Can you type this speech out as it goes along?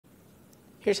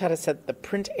Here's how to set the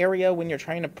print area when you're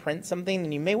trying to print something,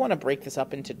 and you may want to break this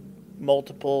up into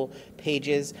multiple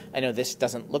pages. I know this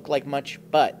doesn't look like much,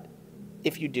 but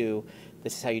if you do,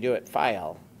 this is how you do it.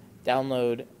 File,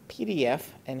 download PDF,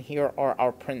 and here are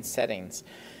our print settings.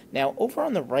 Now, over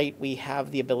on the right, we have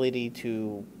the ability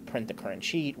to print the current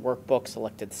sheet, workbook,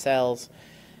 selected cells,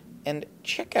 and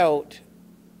check out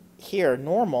here,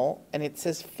 normal, and it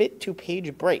says fit to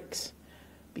page breaks,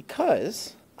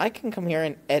 because I can come here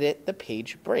and edit the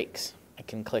page breaks. I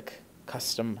can click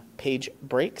custom page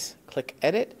breaks, click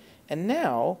edit, and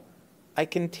now I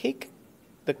can take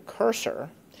the cursor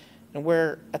and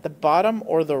where at the bottom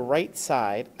or the right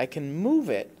side, I can move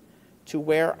it to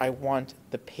where I want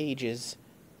the pages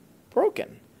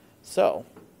broken. So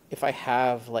if I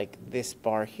have like this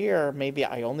bar here, maybe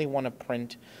I only want to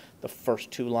print the first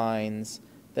 2 lines,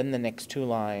 then the next 2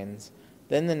 lines,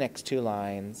 then the next 2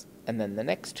 lines, and then the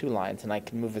next 2 lines, and I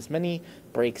can move as many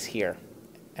breaks here.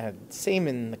 And same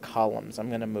in the columns. I'm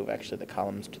going to move actually the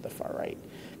columns to the far right.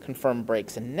 Confirm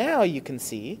breaks, and now you can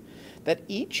see that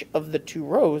each of the 2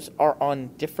 rows are on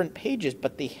different pages,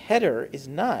 but the header is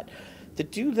not. To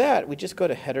do that, we just go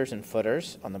to headers and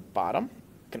footers on the bottom.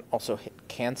 You can also hit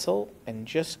cancel and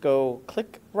just go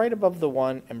click right above the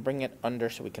one and bring it under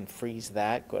so we can freeze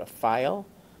that. Go to file,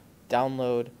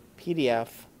 download, PDF.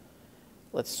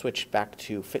 Let's switch back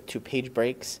to fit to page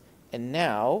breaks, and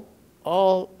now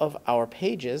all of our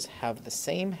pages have the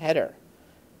same header.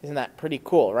 Isn't that pretty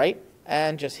cool, right?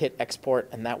 And just hit export,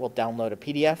 and that will download a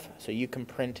PDF so you can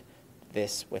print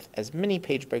this with as many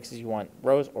page breaks as you want,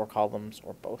 rows or columns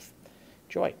or both.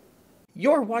 Enjoy.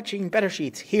 You're watching Better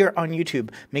Sheets here on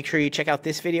YouTube. Make sure you check out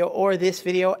this video or this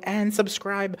video and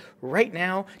subscribe right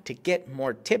now to get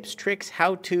more tips, tricks,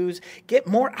 how-tos. Get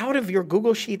more out of your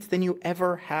Google Sheets than you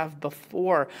ever have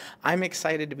before. I'm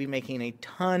excited to be making a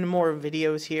ton more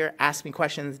videos here. Ask me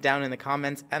questions down in the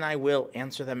comments and I will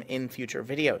answer them in future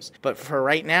videos. But for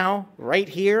right now, right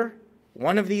here,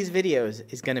 one of these videos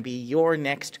is going to be your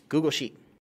next Google Sheet.